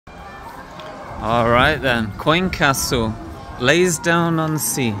Alright then, Coin Castle,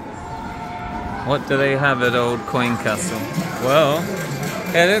 Leysdown-on-Sea. What do they have at Old Coin Castle? Well,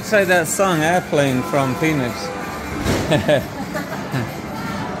 it looks like that song Airplane from Phoenix.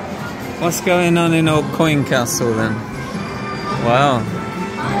 What's going on in Old Coin Castle then? Wow,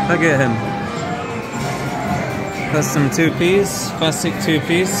 look at him. Got some two-piece, classic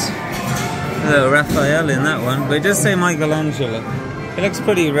two-piece. Little Raphael in that one, but it does say Michelangelo. It looks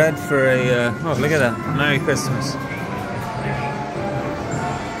pretty red for a, oh look at that, Merry Christmas.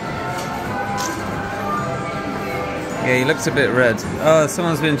 Yeah, he looks a bit red. Oh,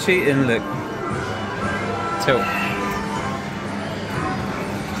 someone's been cheating, look. Tilt.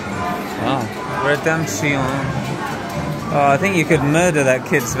 Wow, Redemption. Oh, I think you could murder that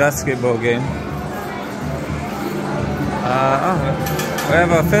kid's basketball game. Oh, we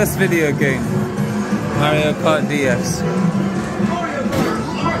have our first video game. Mario Kart DS.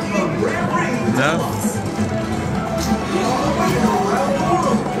 No?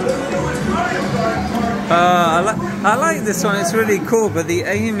 I like this one, it's really cool, but the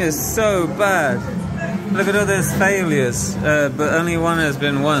aim is so bad. Look at all those failures, but only one has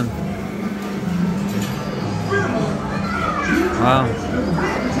been won. Wow.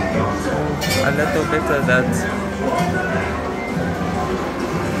 A little bit of that.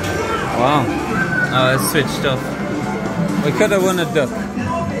 Wow. Oh, it's switched off. We could have won a duck.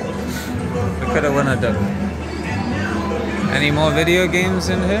 Could have won a duck. Any more video games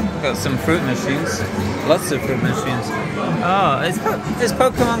in here? Got some fruit machines. Lots of fruit machines. Oh, is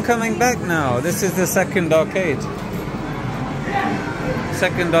Pokemon coming back now? This is the second arcade.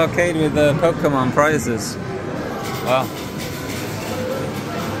 Second arcade with the Pokemon prizes. Wow.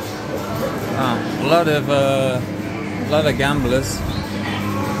 Oh, a lot of gamblers.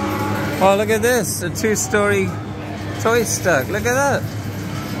 Oh, look at this! A two-story toy stack. Look at that.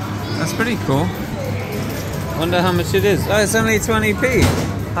 That's pretty cool. Wonder how much it is. Oh, it's only 20p.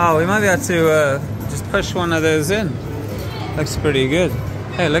 Oh, we might be able to just push one of those in. Looks pretty good.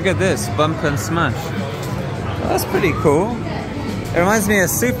 Hey, look at this. Bump and smash. Oh, that's pretty cool. It reminds me of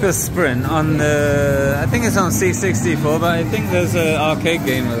Super Sprint on the... I think it's on C64, but I think there's an arcade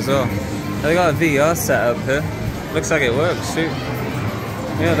game as well. They got a VR set up here. Looks like it works, shoot.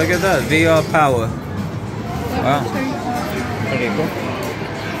 Yeah, look at that. VR power. Wow. Pretty cool.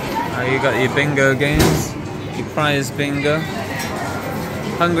 You got your bingo games, your prize bingo,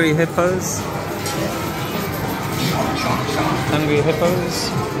 Hungry Hippos, Hungry Hippos.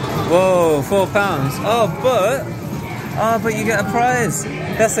 Whoa, £4. Oh, but you get a prize.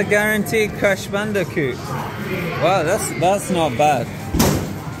 That's a guaranteed Crash Bandicoot. Wow, that's not bad.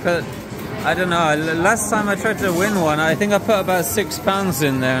 Cause I don't know. Last time I tried to win one, I think I put about £6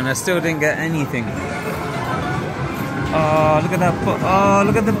 in there, and I still didn't get anything. Oh, look at that. Oh,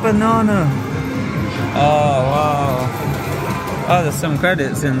 look at the banana. Oh, wow. Oh, there's some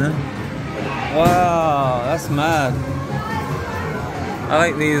credits in there. Wow, that's mad. I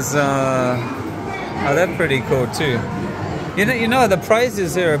like these. Oh, they're pretty cool too. You know, the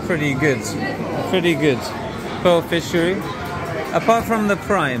prizes here are pretty good. Pretty good. Pearl Fishery. Apart from the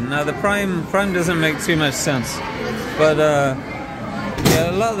Prime. Now, the Prime doesn't make too much sense. But, yeah,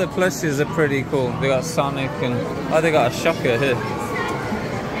 a lot of the plushes are pretty cool. They got Sonic and... Oh, they got a shocker here.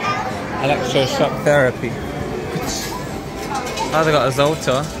 Electroshock therapy. Oh, they got a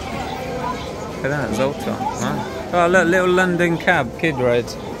Zoltar. Look at that, Zoltar. Wow. Oh, look, little London cab, kid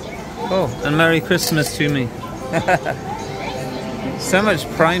ride. Oh, and Merry Christmas to me. So much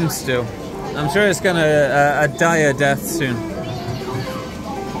Prime still. I'm sure it's gonna die a death soon.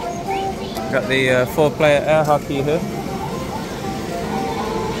 Got the 4-player air hockey here.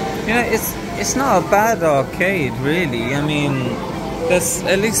 You know, it's not a bad arcade, really. I mean, there's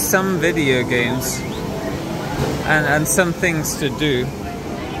at least some video games and some things to do.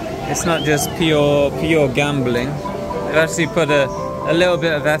 It's not just pure gambling. They've actually put a little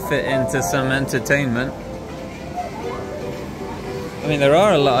bit of effort into some entertainment. I mean, there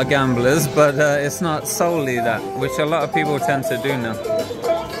are a lot of gamblers, but it's not solely that, which a lot of people tend to do now.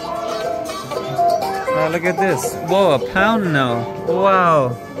 Oh, look at this. Whoa, £1 now.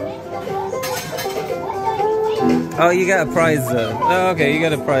 Wow. Oh, you get a prize though. Oh, okay, you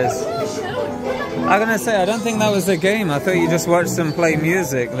get a prize. I'm gonna say, I don't think that was the game. I thought you just watched them play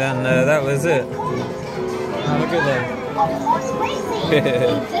music, then that was it. Oh, look at that.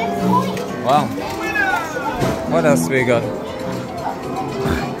 Wow. What else we got?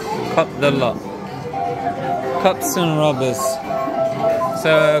 Cop the lot. Cops and robbers.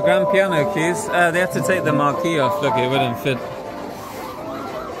 So, grand piano keys. They have to take the marquee off. Look, it wouldn't fit.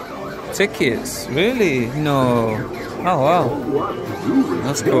 £2 tickets. Really? No. Oh wow.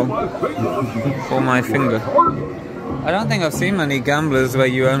 That's cool. For my finger. I don't think I've seen many gamblers where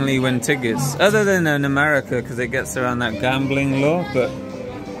you only win tickets, other than in America, because it gets around that gambling law, but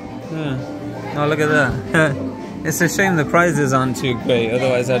yeah. Oh, look at that. It's a shame the prizes aren't too great,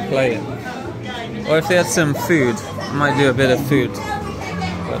 otherwise I'd play it. Or if they had some food, I might do a bit of food.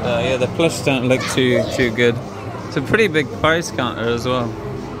 But yeah, the plush don't look too good. It's a pretty big prize counter as well.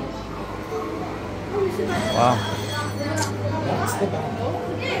 Wow.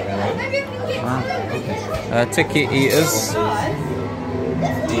 Wow. Ticket eaters.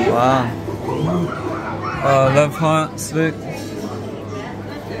 Wow. Oh, love hearts, look.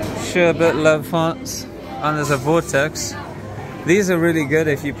 Sherbet love hearts. And there's a vortex. These are really good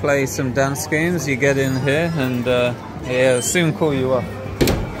if you play some dance games. You get in here and yeah, it'll soon call you up.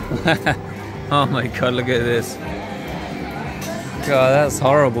 Oh my god, look at this. God, that's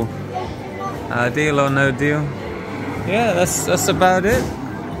horrible. Deal or no deal. Yeah, that's about it.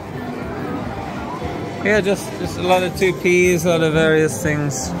 Yeah, just a lot of 2Ps, a lot of various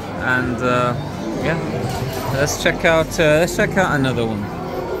things, and yeah, let's check out another one.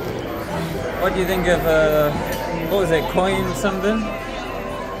 What do you think of what was it, coin something?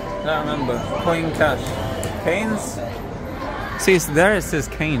 I don't remember. Coin cash. Canes? See, there it says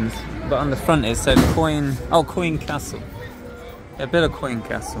Canes, but on the front it said coin. Oh, Coin Castle. A bit of Coin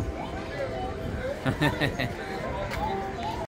Castle.